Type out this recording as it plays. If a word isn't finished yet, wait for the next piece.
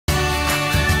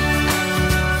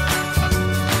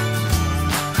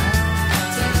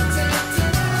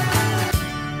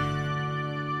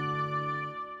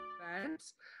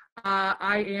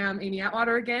I am Amy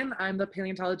Atwater again. I'm the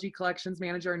Paleontology Collections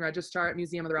Manager and Registrar at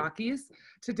Museum of the Rockies.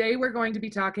 Today we're going to be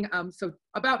talking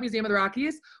about Museum of the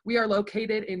Rockies. We are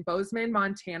located in Bozeman,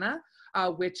 Montana,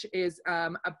 which is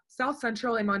south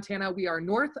central in Montana. We are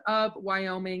north of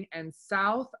Wyoming and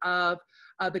south of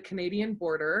the Canadian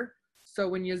border. So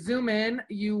when you zoom in,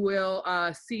 you will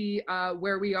see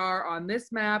where we are on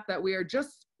this map, that we are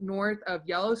just north of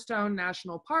Yellowstone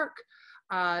National Park.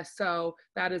 So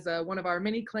that is one of our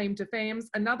many claim to fames.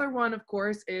 Another one, of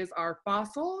course, is our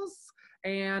fossils,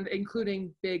 and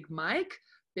including Big Mike.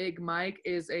 Big Mike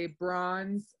is a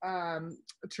bronze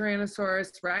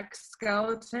Tyrannosaurus Rex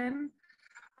skeleton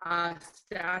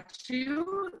statue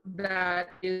that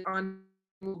is on,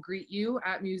 will greet you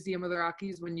at Museum of the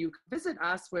Rockies when you visit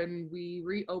us, when we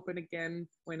reopen again,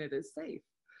 when it is safe.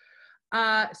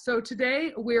 So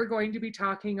today we're going to be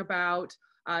talking about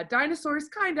dinosaurs,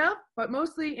 kind of, but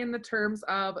mostly in the terms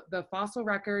of the fossil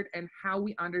record and how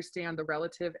we understand the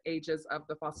relative ages of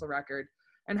the fossil record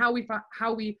and how we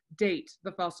date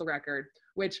the fossil record,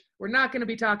 which we're not going to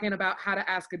be talking about how to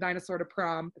ask a dinosaur to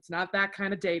prom. It's not that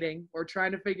kind of dating. We're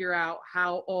trying to figure out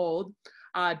how old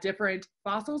different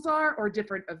fossils are, or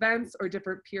different events or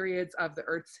different periods of the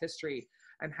Earth's history,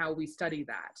 and how we study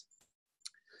that.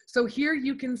 So here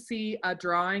you can see a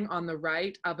drawing on the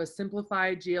right of a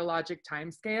simplified geologic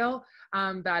timescale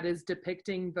that is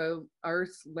depicting the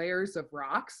Earth's layers of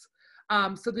rocks.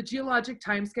 So the geologic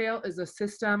timescale is a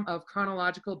system of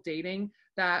chronological dating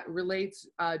that relates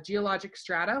geologic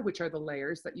strata, which are the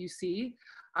layers that you see,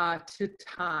 to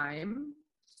time.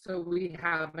 So we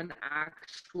have an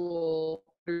actual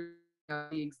the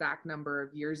exact number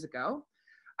of years ago.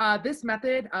 This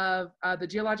method of the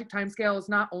geologic timescale is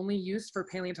not only used for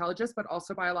paleontologists, but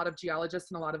also by a lot of geologists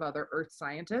and a lot of other earth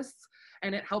scientists.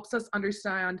 And it helps us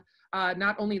understand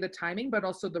not only the timing, but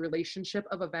also the relationship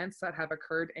of events that have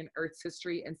occurred in Earth's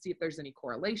history, and see if there's any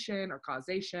correlation or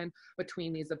causation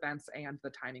between these events and the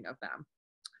timing of them.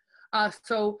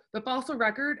 So the fossil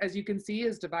record, as you can see,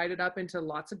 is divided up into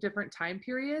lots of different time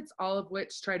periods, all of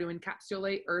which try to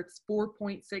encapsulate Earth's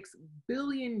 4.6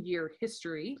 billion year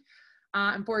history.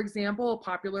 And for example, a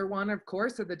popular one, of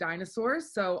course, are the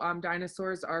dinosaurs. So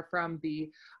dinosaurs are from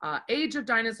the age of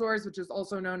dinosaurs, which is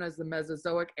also known as the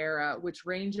Mesozoic era, which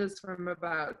ranges from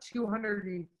about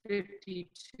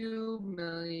 252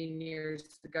 million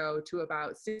years ago to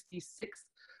about 66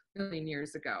 million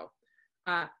years ago.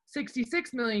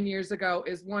 66 million years ago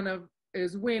is when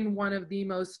one of the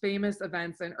most famous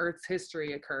events in Earth's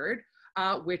history occurred.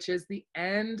 Which is the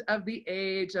end of the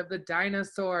age of the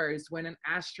dinosaurs, when an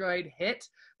asteroid hit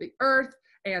the Earth,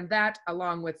 and that,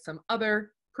 along with some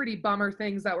other pretty bummer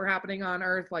things that were happening on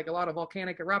Earth, like a lot of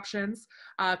volcanic eruptions,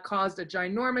 caused a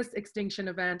ginormous extinction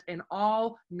event, and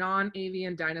all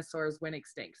non-avian dinosaurs went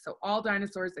extinct. So all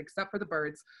dinosaurs, except for the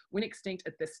birds, went extinct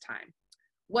at this time.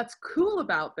 What's cool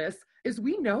about this is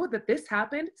we know that this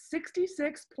happened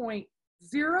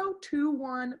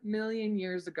 66.021 million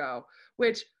years ago,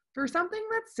 which, for something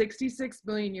that's 66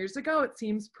 billion years ago, it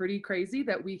seems pretty crazy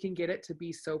that we can get it to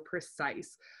be so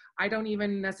precise. I don't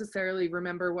even necessarily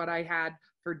remember what I had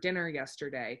for dinner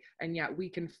yesterday, and yet we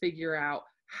can figure out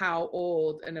how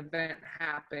old an event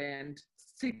happened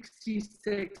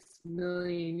 66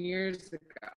 million years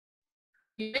ago.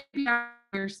 You may be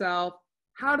asking yourself,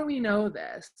 how do we know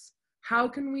this? How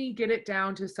can we get it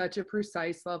down to such a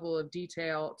precise level of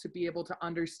detail to be able to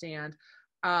understand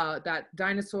that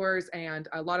dinosaurs and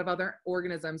a lot of other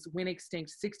organisms went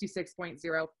extinct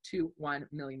 66.021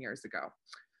 million years ago.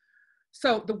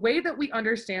 So the way that we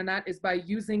understand that is by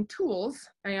using tools,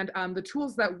 and the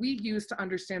tools that we use to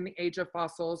understand the age of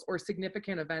fossils or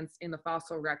significant events in the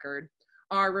fossil record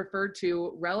are referred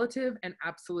to relative and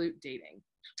absolute dating.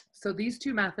 So these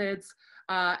two methods,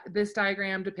 this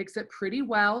diagram depicts it pretty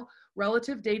well.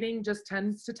 Relative dating just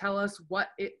tends to tell us what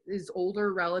is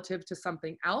older relative to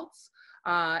something else.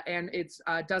 And it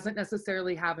doesn't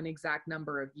necessarily have an exact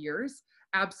number of years.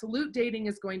 Absolute dating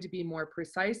is going to be more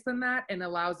precise than that and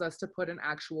allows us to put an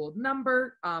actual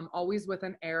number, always with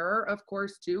an error, of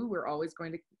course, too. We're always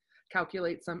going to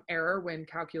calculate some error when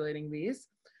calculating these.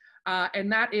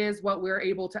 And that is what we're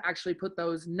able to actually put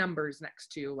those numbers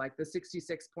next to, like the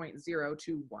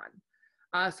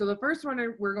 66.021. So the first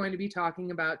one we're going to be talking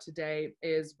about today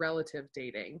is relative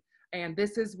dating. And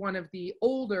this is one of the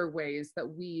older ways that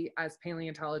we as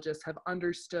paleontologists have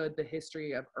understood the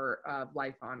history of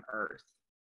life on Earth.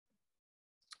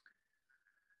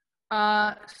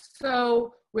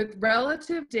 So with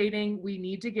relative dating, we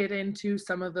need to get into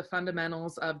some of the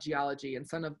fundamentals of geology and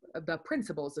some of the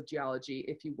principles of geology,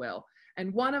 if you will.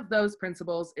 And one of those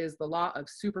principles is the law of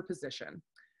superposition.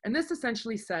 And this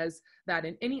essentially says that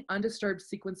in any undisturbed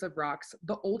sequence of rocks,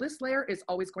 the oldest layer is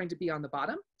always going to be on the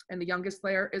bottom and the youngest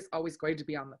layer is always going to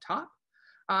be on the top.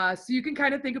 So you can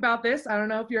kind of think about this. I don't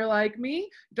know if you're like me,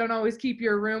 don't always keep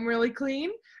your room really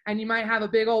clean, and you might have a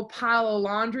big old pile of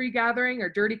laundry gathering or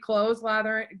dirty clothes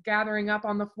gathering up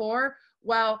on the floor.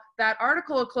 Well, that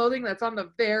article of clothing that's on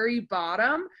the very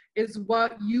bottom is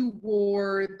what you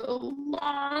wore the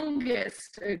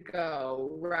longest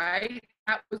ago, right?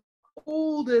 That was the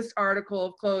oldest article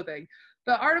of clothing.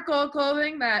 The article of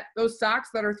clothing those socks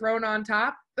that are thrown on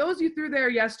top, those you threw there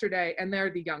yesterday, and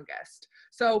they're the youngest.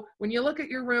 So when you look at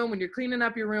your room, when you're cleaning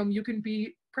up your room, you can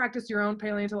practice your own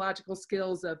paleontological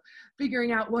skills of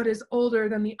figuring out what is older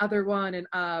than the other one and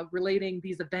relating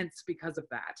these events because of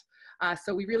that.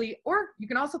 Or you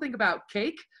can also think about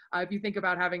cake. If you think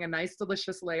about having a nice,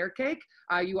 delicious layer cake,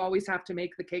 you always have to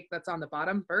make the cake that's on the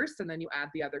bottom first, and then you add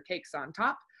the other cakes on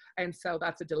top. And so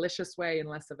that's a delicious way and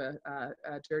less of a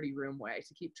dirty room way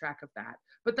to keep track of that.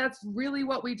 But that's really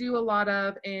what we do a lot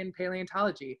of in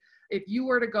paleontology. If you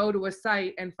were to go to a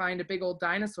site and find a big old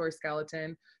dinosaur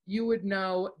skeleton, you would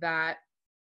know that,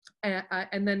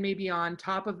 and then maybe on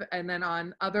top of, and then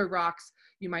on other rocks,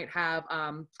 you might have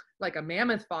like a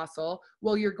mammoth fossil.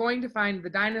 Well, you're going to find the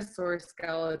dinosaur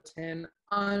skeleton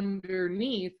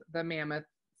underneath the mammoth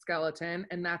skeleton,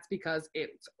 and that's because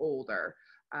it's older.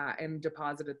 And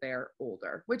deposited there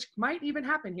older, which might even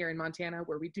happen here in Montana,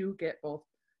 where we do get both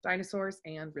dinosaurs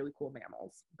and really cool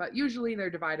mammals, but usually they're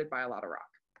divided by a lot of rock.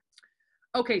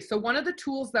 Okay, so one of the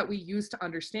tools that we use to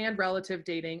understand relative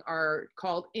dating are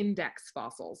called index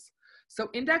fossils. So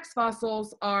index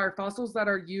fossils are fossils that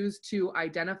are used to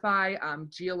identify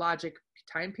geologic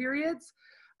time periods.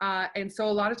 And so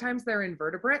a lot of times they're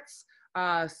invertebrates.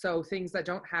 So things that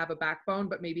don't have a backbone,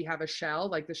 but maybe have a shell,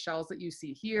 like the shells that you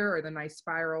see here, or the nice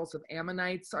spirals of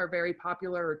ammonites are very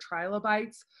popular, or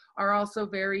trilobites are also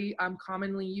very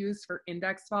commonly used for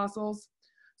index fossils.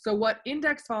 So what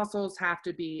index fossils have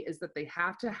to be is that they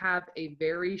have to have a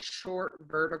very short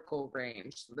vertical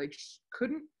range. So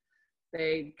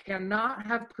they cannot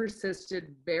have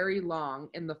persisted very long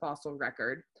in the fossil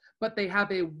record, but they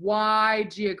have a wide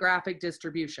geographic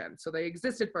distribution. So they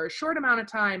existed for a short amount of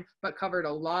time, but covered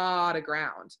a lot of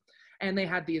ground. And they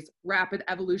had these rapid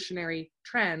evolutionary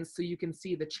trends, so you can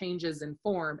see the changes in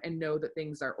form and know that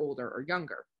things are older or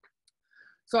younger.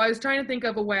 So I was trying to think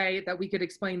of a way that we could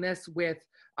explain this with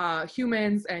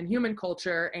humans and human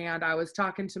culture, and I was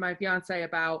talking to my fiance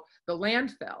about the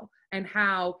landfill and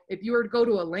how if you were to go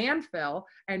to a landfill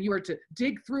and you were to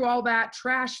dig through all that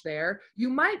trash there, you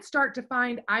might start to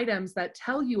find items that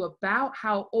tell you about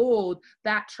how old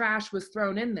that trash was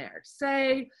thrown in there.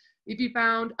 Say, if you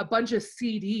found a bunch of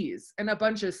CDs and a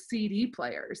bunch of CD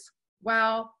players.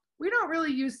 Well, we don't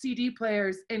really use CD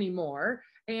players anymore,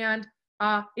 and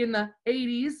in the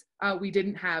 80s, we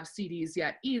didn't have CDs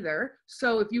yet either.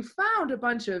 So if you found a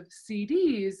bunch of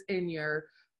CDs in your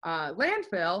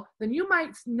landfill, then you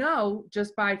might know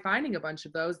just by finding a bunch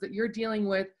of those that you're dealing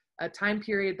with a time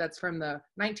period that's from the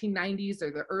 1990s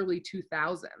or the early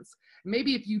 2000s.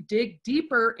 Maybe if you dig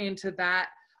deeper into that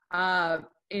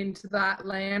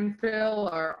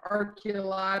landfill or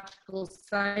archaeological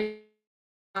site,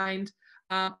 find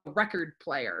a record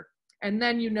player. And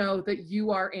then you know that you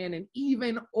are in an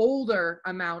even older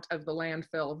amount of the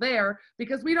landfill there,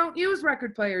 because we don't use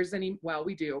record players well,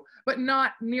 we do, but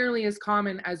not nearly as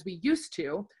common as we used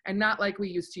to, and not like we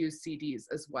used to use CDs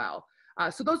as well.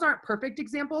 So those aren't perfect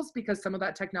examples because some of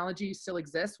that technology still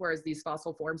exists, whereas these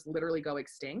fossil forms literally go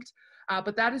extinct.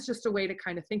 But that is just a way to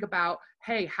kind of think about,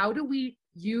 hey, how do we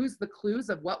use the clues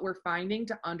of what we're finding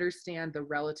to understand the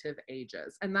relative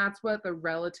ages? And that's what the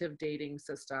relative dating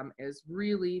system is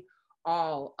really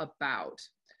all about.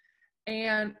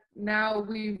 And now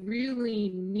we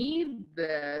really need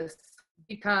this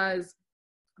because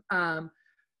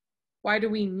why do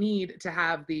we need to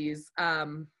have these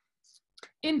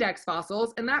index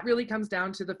fossils? And that really comes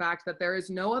down to the fact that there is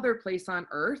no other place on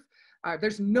Earth,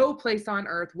 there's no place on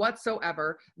Earth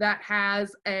whatsoever that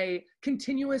has a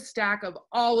continuous stack of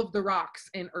all of the rocks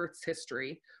in Earth's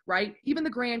history, right? Even the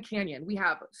Grand Canyon, we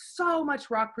have so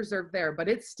much rock preserved there, but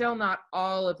it's still not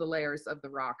all of the layers of the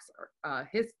rocks of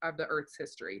the Earth's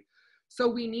history. So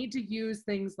we need to use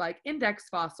things like index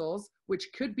fossils, which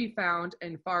could be found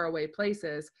in faraway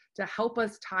places, to help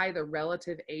us tie the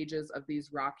relative ages of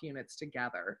these rock units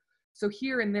together. So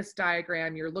here in this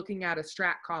diagram, you're looking at a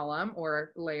strat column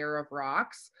or layer of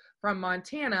rocks from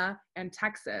Montana and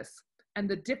Texas. And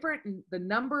the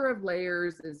number of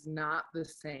layers is not the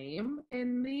same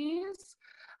in these.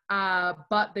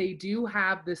 but they do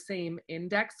have the same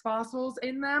index fossils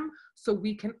in them, so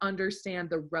we can understand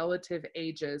the relative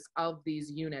ages of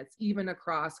these units, even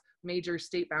across major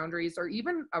state boundaries or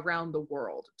even around the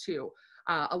world too.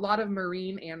 A lot of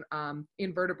marine and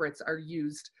invertebrates are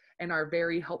used and are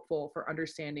very helpful for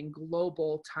understanding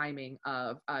global timing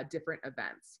of different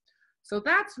events. So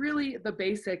that's really the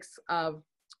basics of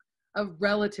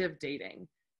relative dating.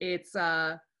 It's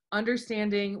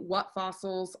understanding what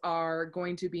fossils are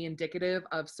going to be indicative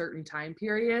of certain time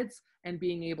periods and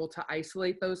being able to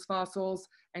isolate those fossils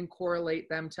and correlate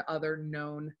them to other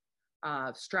known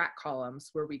strat columns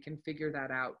where we can figure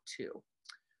that out too.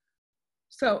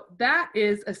 So that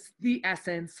is the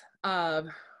essence of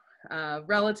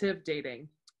relative dating.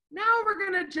 Now we're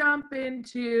going to jump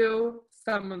into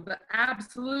some of the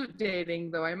absolute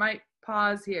dating, though I might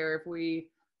pause here if we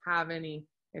have any,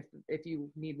 if you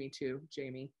need me to,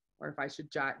 Jamie, or if I should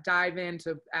dive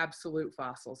into absolute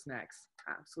fossils next.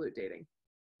 Absolute dating.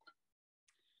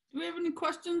 Do we have any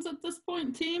questions at this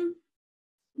point, team?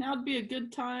 Now would be a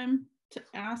good time to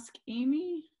ask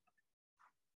Amy.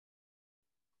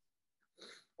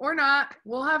 Or not.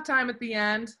 We'll have time at the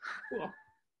end. Cool.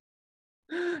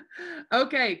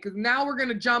 Okay, because now we're going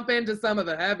to jump into some of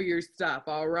the heavier stuff,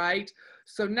 all right?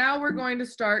 So now we're going to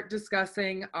start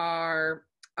discussing our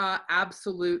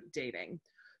absolute dating.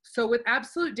 So with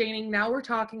absolute dating, now we're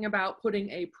talking about putting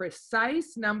a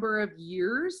precise number of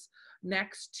years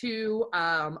next to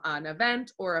an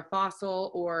event or a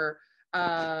fossil or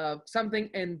something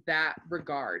in that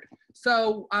regard.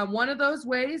 So one of those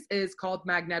ways is called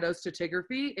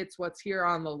magnetostratigraphy. It's what's here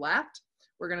on the left.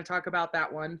 We're going to talk about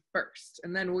that one first.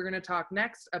 And then we're going to talk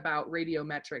next about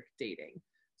radiometric dating.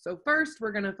 So first,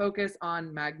 we're going to focus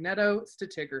on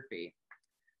magnetostratigraphy.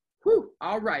 Whew,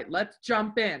 all right, let's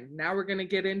jump in. Now we're going to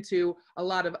get into a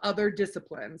lot of other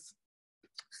disciplines.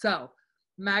 So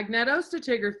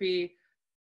magnetostratigraphy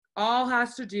all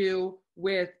has to do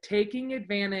with taking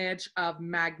advantage of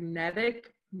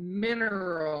magnetic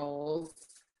minerals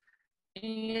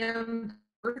and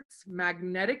Earth's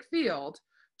magnetic field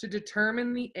to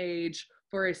determine the age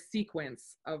for a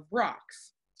sequence of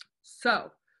rocks.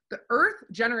 So the Earth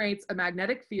generates a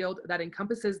magnetic field that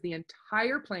encompasses the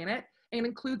entire planet and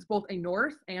includes both a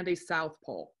north and a south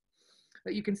pole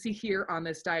that you can see here on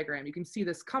this diagram. You can see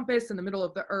this compass in the middle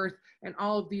of the Earth and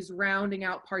all of these rounding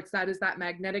out parts. That is that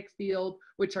magnetic field,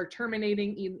 which are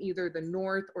terminating in either the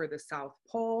north or the south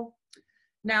pole.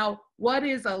 Now, what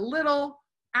is a little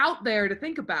out there to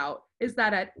think about is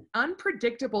that at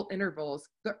unpredictable intervals,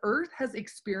 the Earth has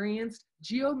experienced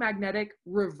geomagnetic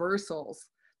reversals.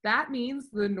 That means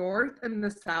the north and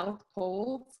the south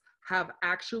poles have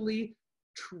actually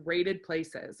traded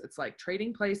places. It's like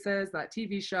Trading Places, that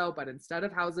TV show, but instead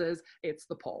of houses, it's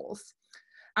the poles.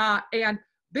 And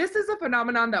this is a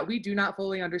phenomenon that we do not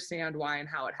fully understand why and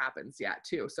how it happens yet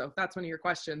too. So if that's one of your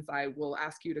questions, I will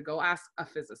ask you to go ask a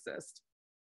physicist.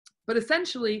 But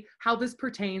essentially how this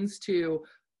pertains to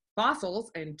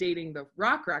fossils and dating the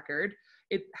rock record,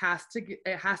 it has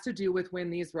to do with when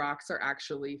these rocks are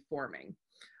actually forming.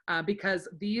 Because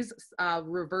these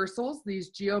reversals,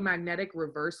 these geomagnetic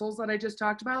reversals that I just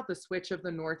talked about, the switch of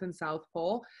the North and South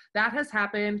Pole, that has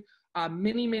happened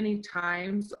many, many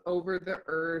times over the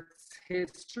Earth's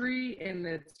history, and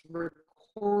it's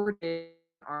recorded in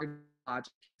our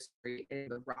geologic history in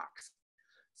the rocks.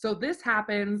 So this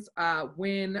happens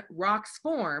when rocks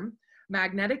form.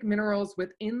 Magnetic minerals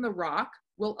within the rock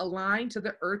will align to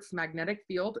the Earth's magnetic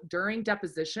field during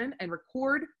deposition and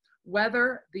record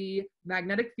whether the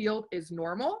magnetic field is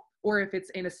normal or if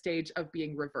it's in a stage of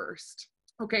being reversed.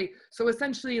 Okay, so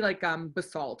essentially like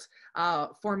basalt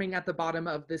forming at the bottom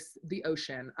of the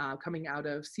ocean, coming out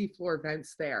of seafloor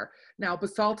vents there. Now,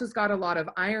 basalt has got a lot of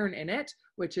iron in it,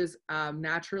 which is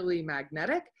naturally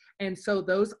magnetic. And so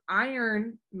those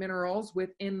iron minerals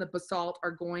within the basalt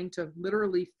are going to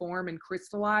literally form and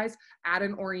crystallize at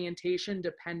an orientation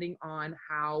depending on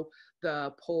how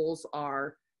the poles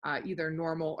are either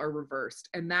normal or reversed.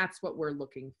 And that's what we're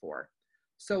looking for.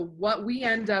 So what we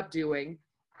end up doing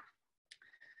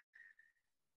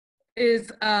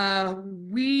is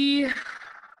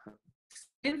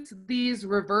since these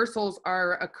reversals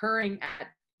are occurring at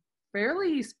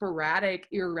fairly sporadic,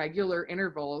 irregular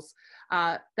intervals,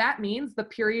 that means the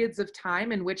periods of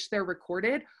time in which they're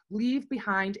recorded leave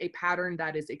behind a pattern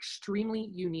that is extremely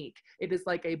unique. It is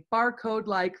like a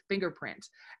barcode-like fingerprint.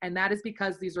 And that is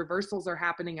because these reversals are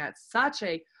happening at such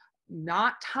a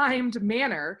not timed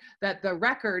manner that the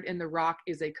record in the rock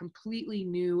is a completely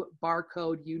new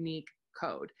barcode, unique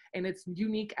code. And it's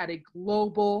unique at a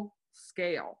global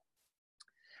scale.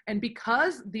 And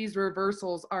because these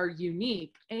reversals are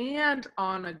unique and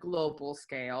on a global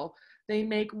scale, they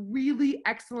make really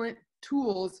excellent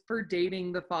tools for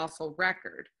dating the fossil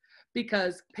record,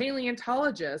 because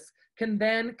paleontologists can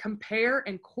then compare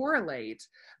and correlate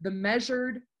the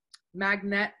measured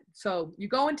so you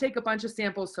go and take a bunch of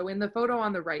samples. So in the photo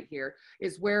on the right here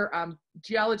is where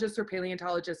geologists or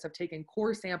paleontologists have taken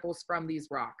core samples from these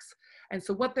rocks. And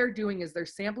so what they're doing is they're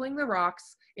sampling the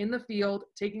rocks in the field,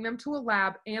 taking them to a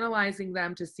lab, analyzing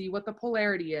them to see what the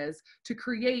polarity is, to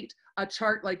create a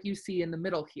chart like you see in the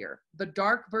middle here. The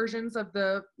dark versions of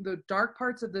the dark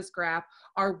parts of this graph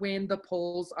are when the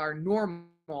poles are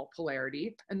normal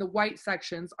polarity, and the white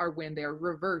sections are when they're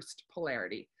reversed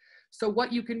polarity. So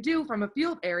what you can do from a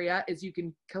field area is you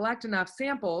can collect enough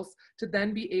samples to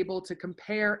then be able to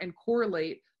compare and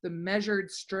correlate the measured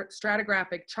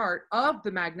stratigraphic chart of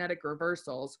the magnetic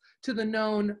reversals to the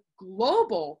known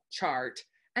global chart.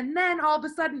 And then all of a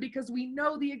sudden, because we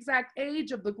know the exact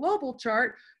age of the global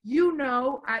chart, you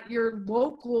know at your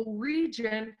local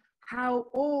region how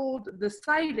old the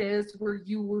site is where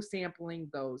you were sampling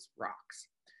those rocks.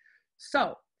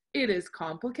 So it is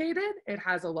complicated. It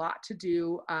has a lot to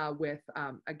do with,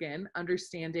 again,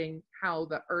 understanding how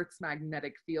the Earth's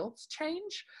magnetic fields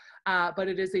change, but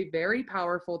it is a very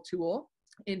powerful tool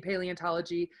in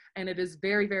paleontology, and it is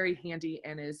very, very handy,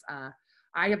 and is,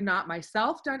 I have not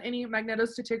myself done any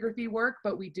magnetostratigraphy work,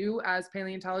 but we do as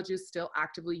paleontologists still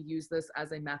actively use this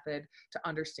as a method to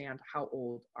understand how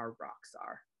old our rocks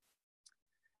are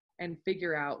and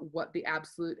figure out what the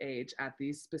absolute age at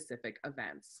these specific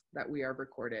events that we are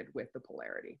recorded with the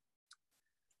polarity.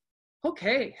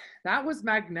 Okay, that was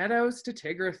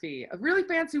magnetostratigraphy, a really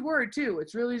fancy word too.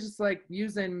 It's really just like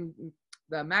using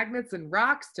the magnets and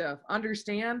rocks to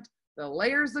understand the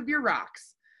layers of your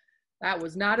rocks. That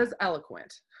was not as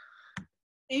eloquent.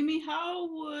 Amy, how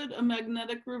would a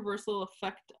magnetic reversal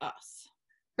affect us?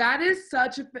 That is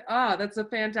that's a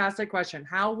fantastic question.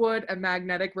 How would a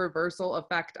magnetic reversal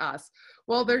affect us?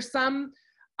 Well, there's some,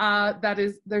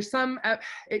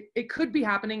 it could be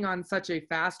happening on such a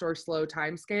fast or slow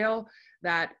time scale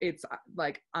that it's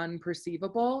like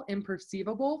imperceivable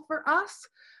for us,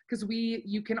 because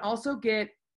you can also get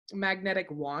magnetic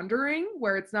wandering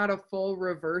where it's not a full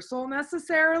reversal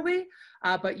necessarily,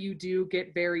 but you do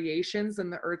get variations in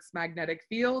the Earth's magnetic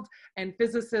field, and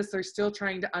physicists are still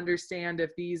trying to understand if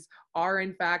these are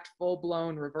in fact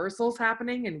full-blown reversals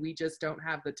happening and we just don't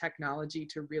have the technology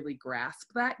to really grasp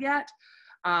that yet,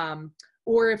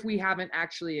 or if we haven't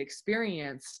actually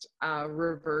experienced a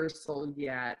reversal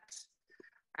yet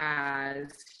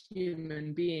as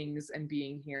human beings and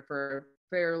being here for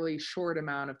fairly short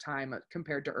amount of time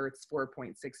compared to Earth's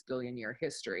 4.6 billion year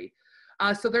history.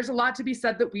 So there's a lot to be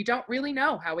said that we don't really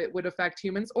know how it would affect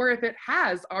humans, or if it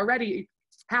has already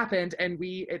happened and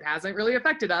it hasn't really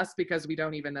affected us because we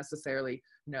don't even necessarily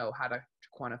know how to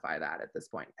quantify that at this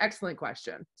point. Excellent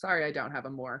question. Sorry, I don't have a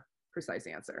more precise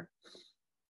answer.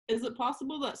 Is it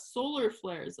possible that solar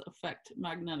flares affect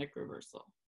magnetic reversal?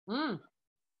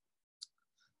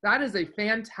 That is a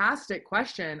fantastic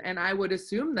question, and I would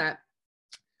assume that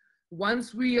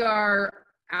once we are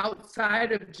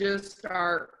outside of just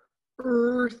our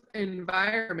Earth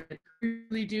environment, we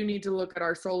really do need to look at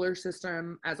our solar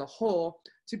system as a whole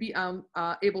to be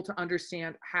able to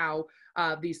understand how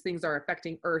these things are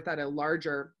affecting Earth at a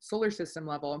larger solar system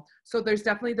level. So there's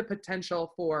definitely the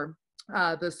potential for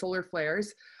the solar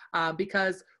flares,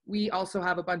 because we also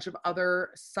have a bunch of other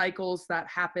cycles that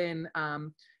happen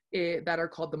that are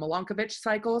called the Milankovitch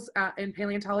cycles in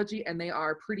paleontology, and they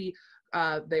are pretty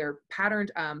they're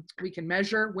patterned. We can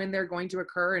measure when they're going to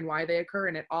occur and why they occur,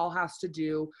 and it all has to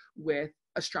do with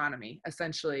astronomy,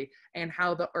 essentially, and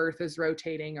how the Earth is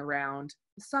rotating around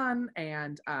the sun,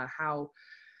 and a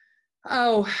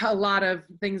lot of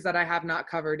things that I have not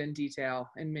covered in detail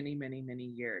in many, many, many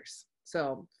years.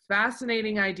 So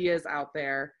fascinating ideas out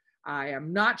there. I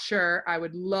am not sure. I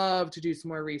would love to do some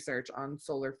more research on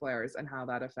solar flares and how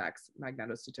that affects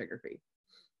magnetostratigraphy.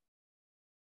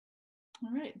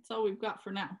 All right, that's all we've got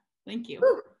for now. Thank you.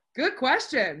 Ooh, good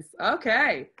questions.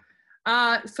 Okay.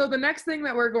 So the next thing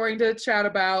that we're going to chat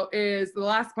about is the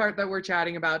last part that we're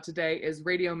chatting about today is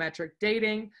radiometric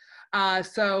dating.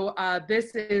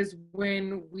 This is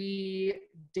when we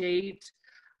date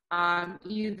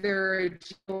either a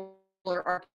geological or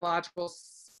archaeological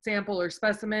sample or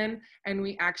specimen, and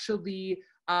we actually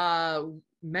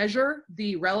measure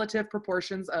the relative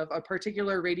proportions of a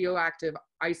particular radioactive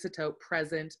isotope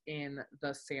present in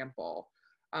the sample.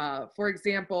 For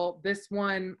example, this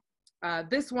one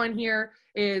This one here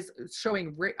is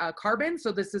showing carbon.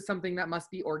 So this is something that must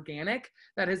be organic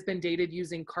that has been dated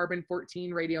using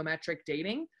carbon-14 radiometric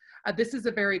dating. This is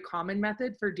a very common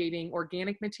method for dating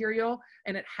organic material,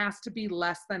 and it has to be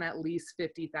less than at least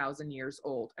 50,000 years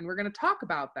old. And we're going to talk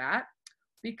about that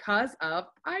because of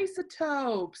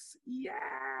isotopes.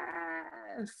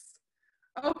 Yes.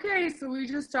 Okay, so we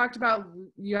just talked about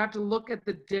you have to look at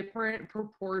the different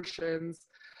proportions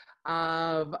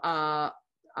of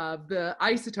the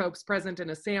isotopes present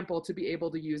in a sample to be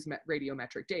able to use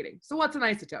radiometric dating. So what's an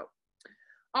isotope?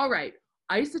 All right,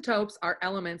 isotopes are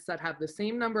elements that have the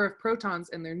same number of protons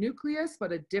in their nucleus,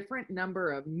 but a different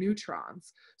number of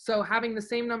neutrons. So having the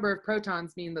same number of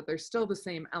protons mean that they're still the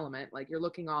same element, like you're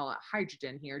looking all at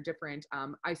hydrogen here, different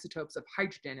isotopes of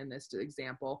hydrogen in this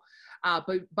example.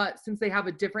 But since they have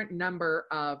a different number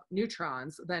of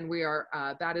neutrons, then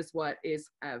that is what is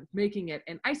making it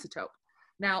an isotope.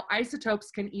 Now,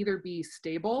 isotopes can either be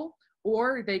stable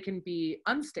or they can be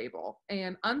unstable.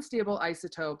 And unstable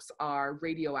isotopes are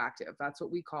radioactive. That's what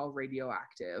we call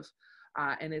radioactive.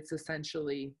 And it's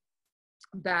essentially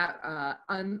that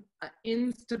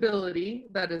instability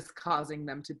that is causing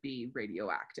them to be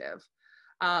radioactive.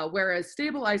 Whereas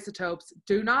stable isotopes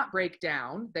do not break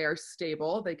down. They are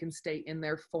stable. They can stay in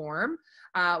their form,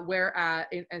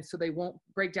 and so they won't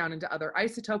break down into other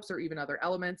isotopes or even other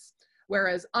elements.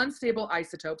 Whereas unstable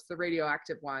isotopes, the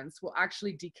radioactive ones, will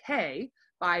actually decay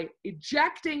by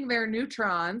ejecting their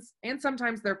neutrons and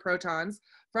sometimes their protons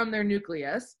from their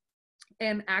nucleus,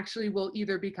 and actually will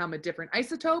either become a different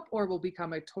isotope or will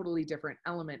become a totally different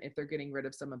element if they're getting rid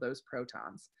of some of those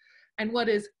protons. And what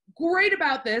is great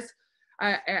about this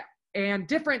and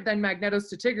different than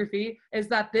magnetostratigraphy is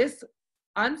that this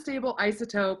unstable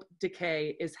isotope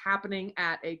decay is happening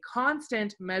at a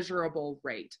constant measurable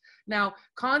rate. Now,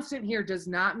 constant here does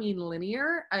not mean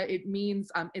linear. It means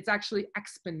it's actually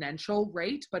exponential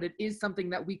rate, but it is something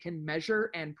that we can measure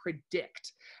and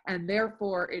predict. And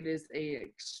therefore, it is an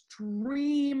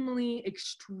extremely,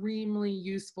 extremely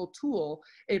useful tool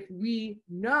if we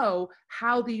know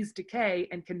how these decay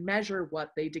and can measure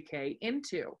what they decay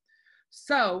into.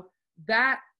 So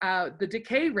that the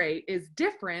decay rate is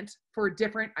different for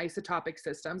different isotopic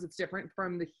systems. It's different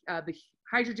from the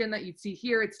hydrogen that you'd see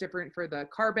here. It's different for the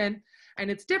carbon, and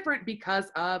it's different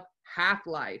because of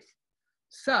half-life.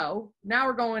 So now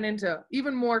we're going into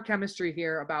even more chemistry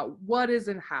here about what is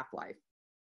in half-life.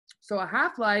 So a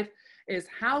half-life is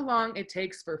how long it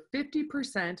takes for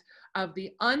 50% of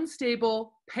the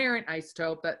unstable parent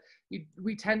isotope that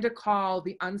we tend to call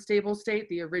the unstable state,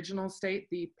 the original state,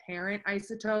 the parent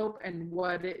isotope, and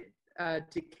what it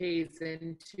decays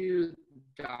into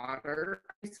daughter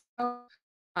isotope.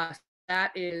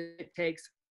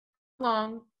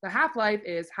 The half-life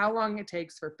is how long it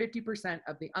takes for 50%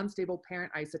 of the unstable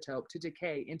parent isotope to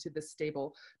decay into the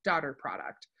stable daughter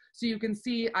product. So you can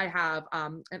see I have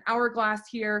an hourglass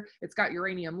here. It's got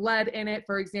uranium lead in it,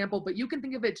 for example, but you can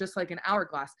think of it just like an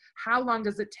hourglass. How long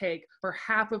does it take for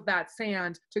half of that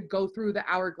sand to go through the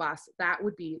hourglass? That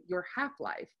would be your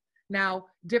half-life. Now,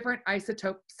 different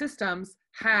isotope systems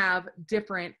have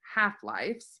different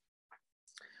half-lives,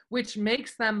 which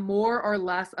makes them more or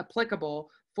less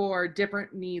applicable for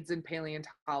different needs in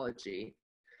paleontology.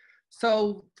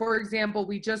 So, for example,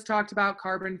 we just talked about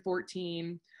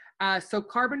carbon-14. So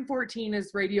carbon-14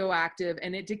 is radioactive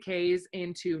and it decays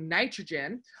into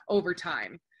nitrogen over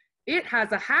time. It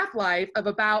has a half-life of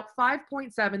about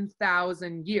 5.7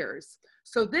 thousand years.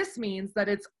 So this means that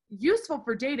it's useful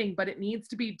for dating, but it needs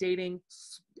to be dating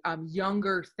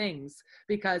younger things,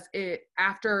 because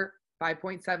after a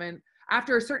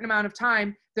certain amount of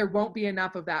time, there won't be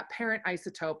enough of that parent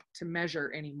isotope to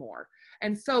measure anymore.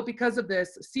 And so because of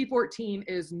this, C14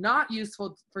 is not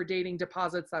useful for dating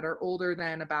deposits that are older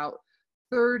than about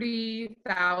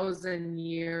 30,000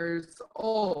 years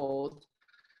old.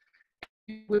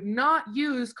 You would not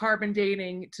use carbon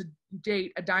dating to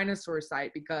date a dinosaur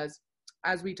site because,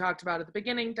 as we talked about at the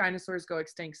beginning, dinosaurs go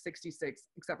extinct 66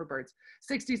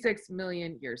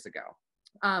 million years ago.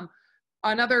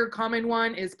 Another common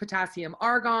one is potassium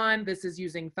argon. This is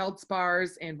using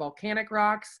feldspars and volcanic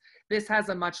rocks. This has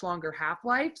a much longer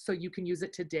half-life, so you can use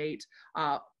it to date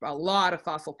a lot of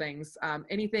fossil things,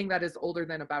 anything that is older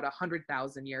than about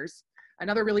 100,000 years.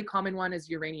 Another really common one is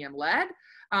uranium lead.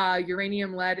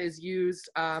 Uranium lead is used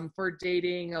for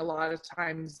dating a lot of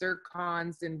times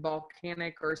zircons in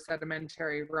volcanic or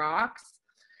sedimentary rocks.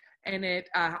 And it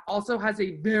also has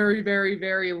a very, very,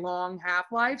 very long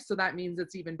half-life. So that means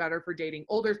it's even better for dating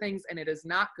older things, and it is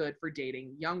not good for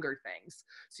dating younger things.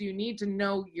 So you need to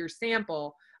know your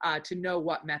sample to know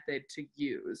what method to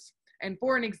use. And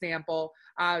for an example,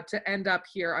 to end up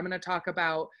here, I'm going to talk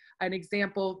about an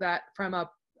example that from a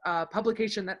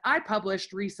publication that I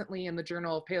published recently in the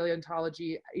Journal of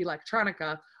Paleontology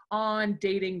Electronica on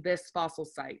dating this fossil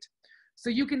site. So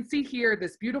you can see here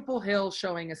this beautiful hill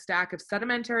showing a stack of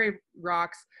sedimentary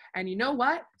rocks. And you know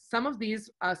what? Some of these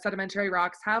sedimentary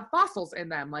rocks have fossils in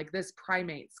them, like this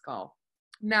primate skull.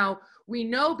 Now, we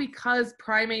know because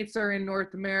primates are in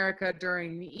North America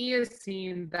during the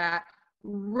Eocene that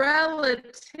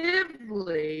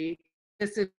relatively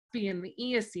this is in the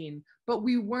Eocene, but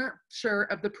we weren't sure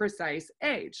of the precise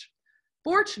age.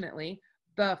 Fortunately,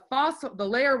 the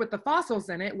layer with the fossils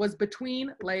in it was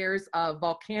between layers of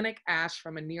volcanic ash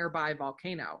from a nearby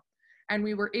volcano. And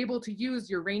we were able to use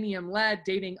uranium lead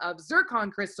dating of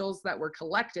zircon crystals that were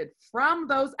collected from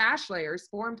those ash layers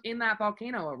formed in that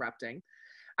volcano erupting,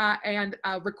 and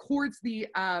records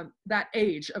that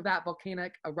age of that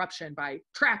volcanic eruption by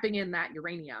trapping in that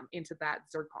uranium into that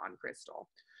zircon crystal.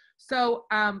 So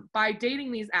by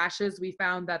dating these ashes, we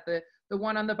found that the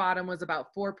one on the bottom was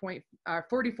about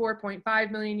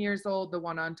 44.5 million years old. The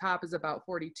one on top is about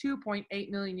 42.8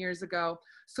 million years ago.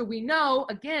 So we know,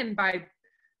 again, by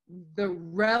the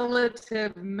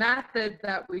relative method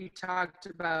that we talked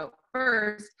about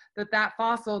first, that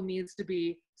fossil needs to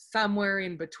be somewhere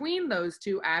in between those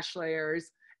two ash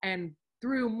layers. And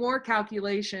through more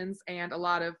calculations and a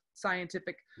lot of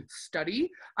scientific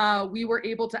study, we were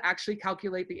able to actually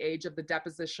calculate the age of the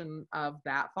deposition of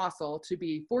that fossil to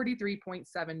be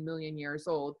 43.7 million years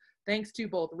old, thanks to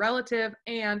both relative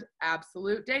and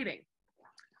absolute dating.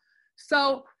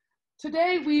 So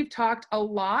today we've talked a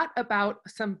lot about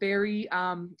some very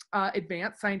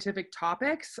advanced scientific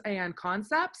topics and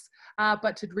concepts,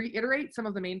 but to reiterate some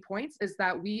of the main points is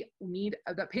that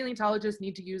that paleontologists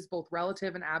need to use both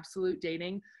relative and absolute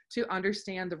dating to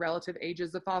understand the relative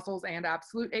ages of fossils and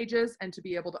absolute ages, and to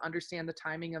be able to understand the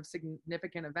timing of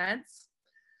significant events.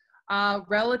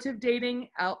 Relative dating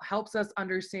helps us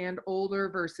understand older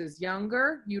versus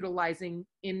younger, utilizing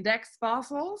index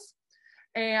fossils.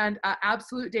 And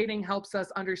absolute dating helps us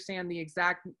understand the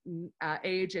exact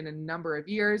age in a number of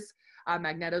years.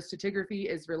 Magnetostratigraphy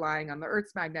is relying on the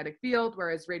Earth's magnetic field,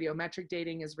 whereas radiometric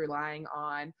dating is relying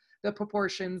on the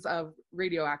proportions of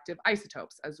radioactive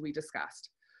isotopes, as we discussed.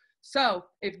 So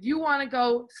if you want to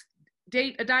go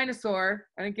date a dinosaur,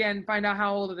 and again, find out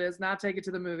how old it is, not take it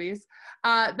to the movies,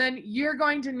 then you're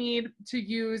going to need to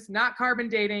use not carbon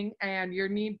dating, and you're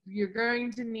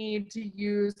going to need to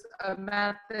use a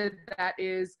method that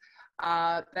is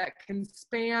that can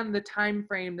span the time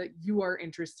frame that you are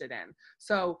interested in.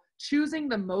 So choosing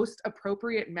the most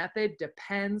appropriate method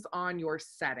depends on your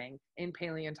setting in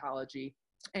paleontology.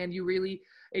 And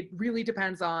it really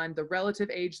depends on the relative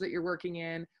age that you're working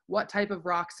in, what type of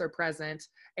rocks are present,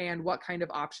 and what kind of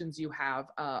options you have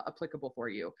applicable for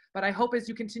you. But I hope as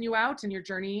you continue out in your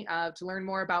journey to learn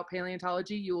more about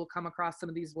paleontology, you will come across some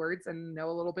of these words and know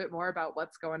a little bit more about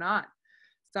what's going on.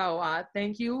 So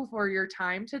thank you for your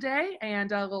time today,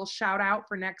 and a little shout out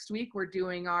for next week. We're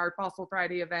doing our Fossil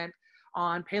Friday event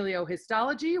on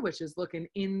paleohistology, which is looking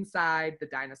inside the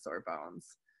dinosaur bones.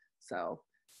 So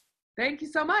thank you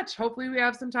so much. Hopefully we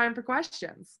have some time for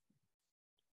questions.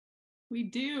 We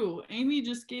do. Amy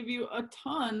just gave you a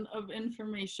ton of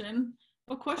information.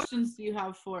 What questions do you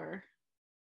have for her?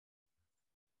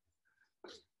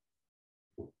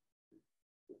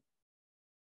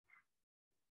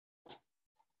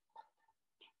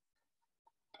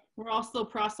 We're all still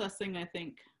processing, I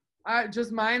think.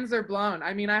 Just minds are blown.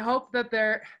 I mean, I hope that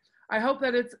that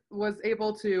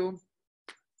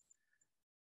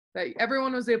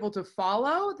everyone was able to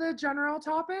follow the general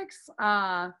topics.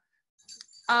 But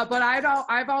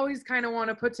I've always kind of want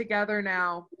to put together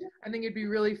now, I think it'd be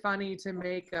really funny to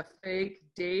make a fake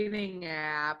dating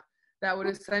app that would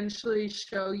essentially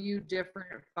show you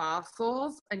different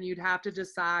fossils, and you'd have to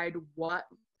decide what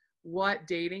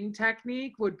dating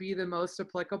technique would be the most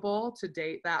applicable to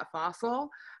date that fossil.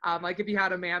 Like if you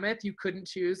had a mammoth, you couldn't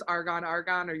choose argon,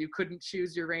 or you couldn't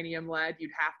choose uranium, lead.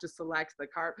 You'd have to select the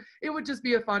carb. It would just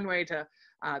be a fun way to,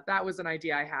 that was an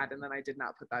idea I had, and then I did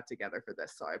not put that together for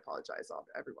this, so I apologize to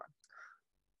everyone.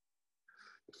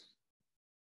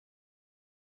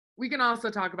 We can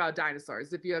also talk about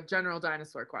dinosaurs. If you have general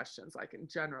dinosaur questions, I can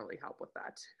generally help with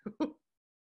that too.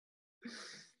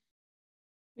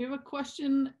 We have a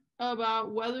question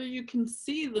about whether you can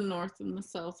see the North and the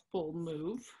South Pole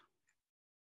move.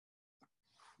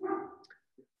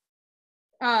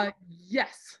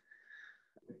 Yes.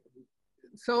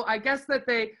 So I guess that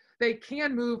they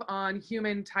can move on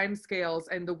human timescales,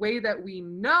 and the way that we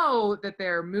know that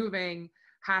they're moving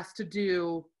has to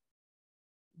do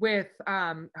with,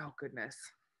 oh goodness.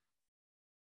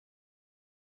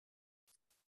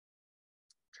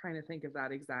 trying to think of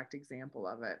that exact example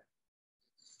of it.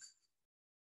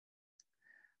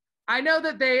 I know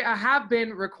that they have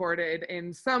been recorded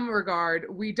in some regard.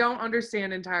 We don't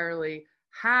understand entirely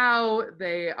how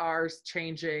they are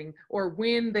changing or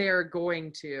when they are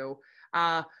going to.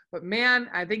 But man,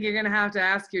 I think you're going to have to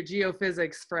ask your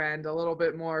geophysics friend a little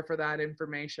bit more for that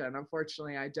information.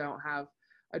 Unfortunately, I don't have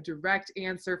a direct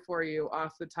answer for you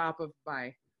off the top of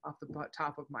my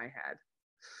head.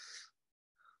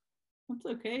 That's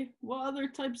okay. What other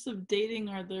types of dating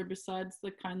are there besides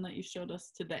the kind that you showed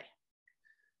us today?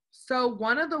 So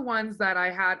one of the ones that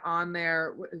I had on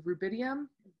there, rubidium?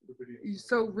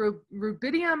 So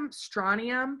rubidium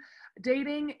strontium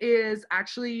dating is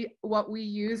actually what we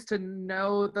use to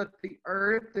know that the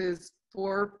Earth is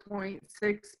 4.6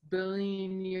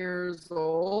 billion years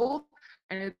old.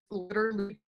 And it's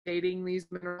literally dating these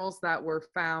minerals that were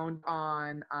found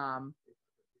on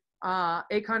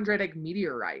achondritic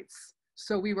meteorites.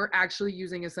 So we were actually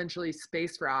using essentially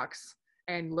space rocks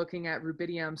and looking at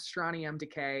rubidium strontium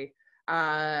decay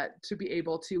to be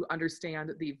able to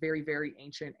understand the very, very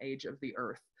ancient age of the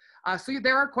Earth. So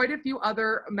there are quite a few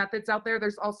other methods out there.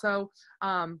 There's also,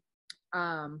 I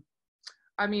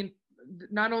mean,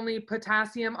 not only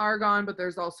potassium argon, but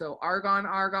there's also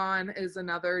argon is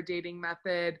another dating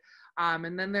method.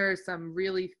 And then there's some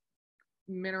really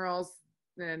minerals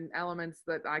and elements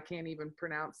that I can't even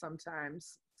pronounce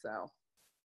sometimes. So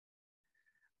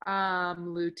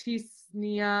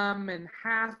lutetium and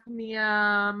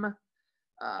hafnium.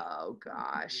 Oh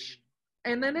gosh.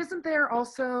 And then isn't there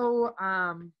also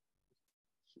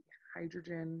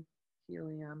hydrogen,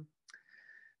 helium?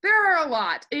 There are a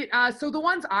lot. So the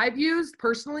ones I've used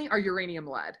personally are uranium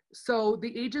lead. So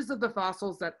the ages of the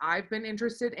fossils that I've been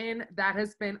interested in, that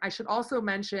has been, I should also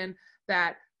mention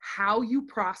that how you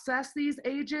process these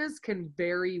ages can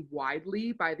vary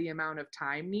widely by the amount of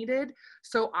time needed.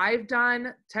 So I've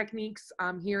done techniques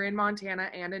here in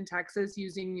Montana and in Texas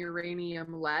using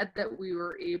uranium lead that we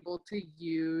were able to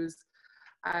use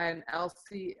an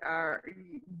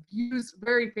use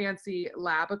very fancy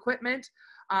lab equipment.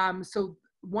 So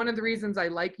one of the reasons I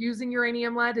like using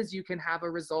uranium lead is you can have a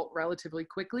result relatively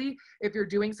quickly. If you're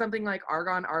doing something like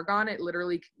argon, it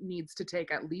literally needs to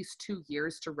take at least 2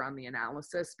 years to run the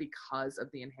analysis because of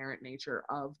the inherent nature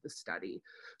of the study.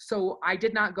 So I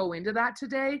did not go into that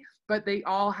today, but they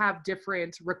all have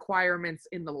different requirements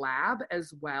in the lab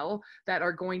as well that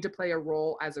are going to play a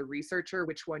role as a researcher,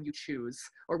 which one you choose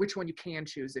or which one you can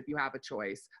choose if you have a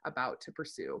choice about to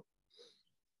pursue.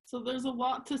 So there's a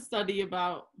lot to study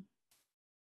about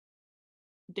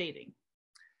dating.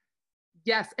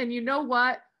 Yes, and you know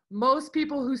what? Most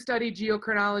people who study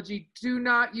geochronology do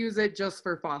not use it just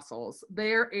for fossils.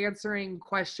 They're answering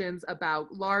questions about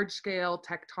large-scale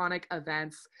tectonic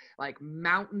events like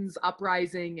mountains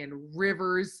uprising and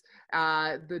rivers,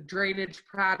 the drainage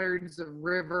patterns of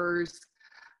rivers.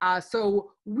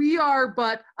 So we are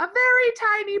but a very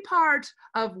tiny part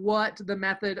of what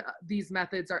these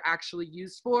methods are actually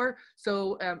used for.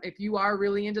 So if you are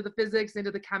really into the physics, into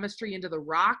the chemistry, into the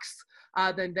rocks,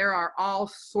 then there are all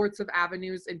sorts of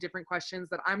avenues and different questions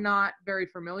that I'm not very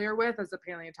familiar with as a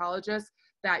paleontologist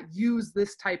that use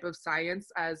this type of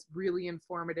science as really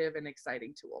informative and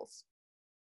exciting tools.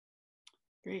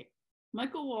 Great.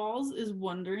 Michael Walls is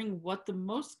wondering what the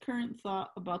most current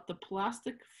thought about the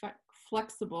plastic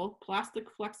flexible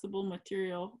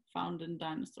material found in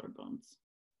dinosaur bones.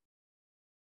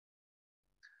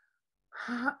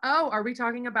 Oh, are we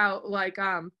talking about like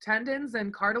tendons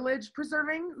and cartilage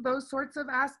preserving those sorts of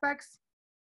aspects?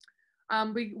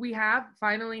 We have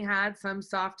finally had some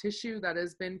soft tissue that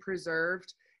has been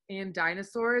preserved in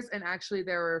dinosaurs, and actually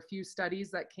there were a few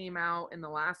studies that came out in the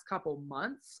last couple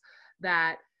months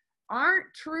that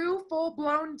aren't true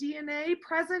full-blown DNA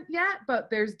present yet, but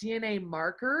there's DNA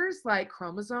markers like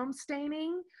chromosome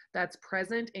staining that's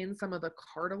present in some of the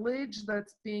cartilage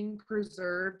that's being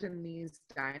preserved in these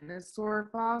dinosaur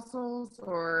fossils,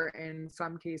 or in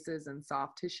some cases in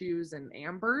soft tissues and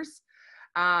ambers.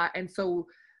 And so,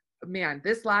 man,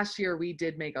 this last year we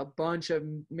did make a bunch of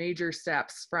major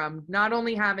steps from not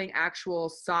only having actual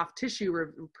soft tissue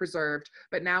preserved,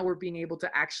 but now we're being able to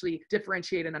actually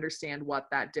differentiate and understand what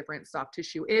that different soft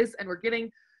tissue is. And we're getting,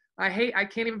 I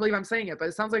can't even believe I'm saying it, but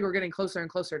it sounds like we're getting closer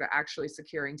and closer to actually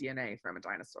securing DNA from a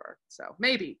dinosaur. So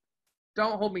maybe,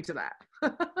 don't hold me to that.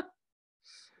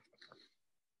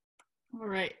 All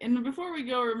right, and before we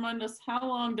go, remind us how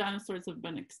long dinosaurs have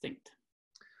been extinct.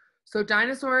 So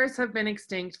dinosaurs have been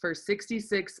extinct for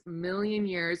 66 million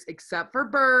years, except for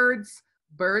birds.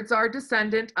 Birds are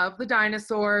descendant of the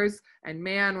dinosaurs. And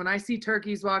man, when I see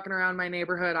turkeys walking around my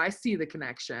neighborhood, I see the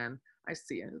connection. I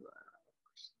see it.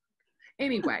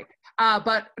 Anyway,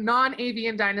 but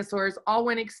non-avian dinosaurs all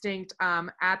went extinct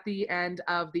at the end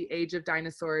of the age of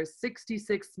dinosaurs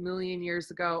 66 million years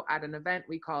ago at an event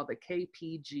we call the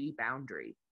KPG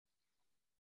boundary.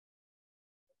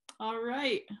 All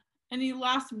right. Any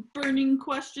last burning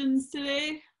questions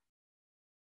today?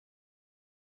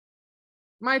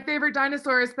 My favorite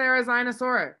dinosaur is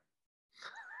Therizinosaurus.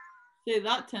 Say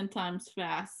that 10 times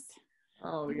fast.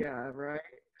 Oh, yeah, right.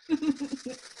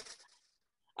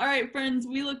 All right, friends,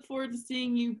 we look forward to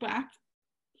seeing you back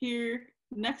here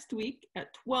next week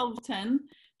at 12:10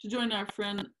 to join our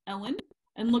friend Ellen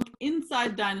and look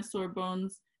inside dinosaur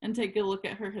bones and take a look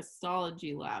at her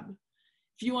histology lab.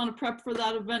 If you want to prep for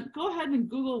that event, go ahead and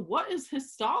Google what is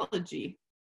histology.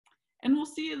 And we'll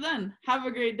see you then. Have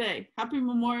a great day. Happy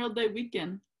Memorial Day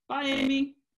weekend. Bye,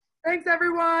 Amy. Thanks,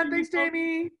 everyone. Thanks,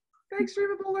 Jamie. Thanks,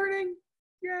 Streamable Learning.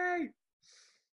 Yay.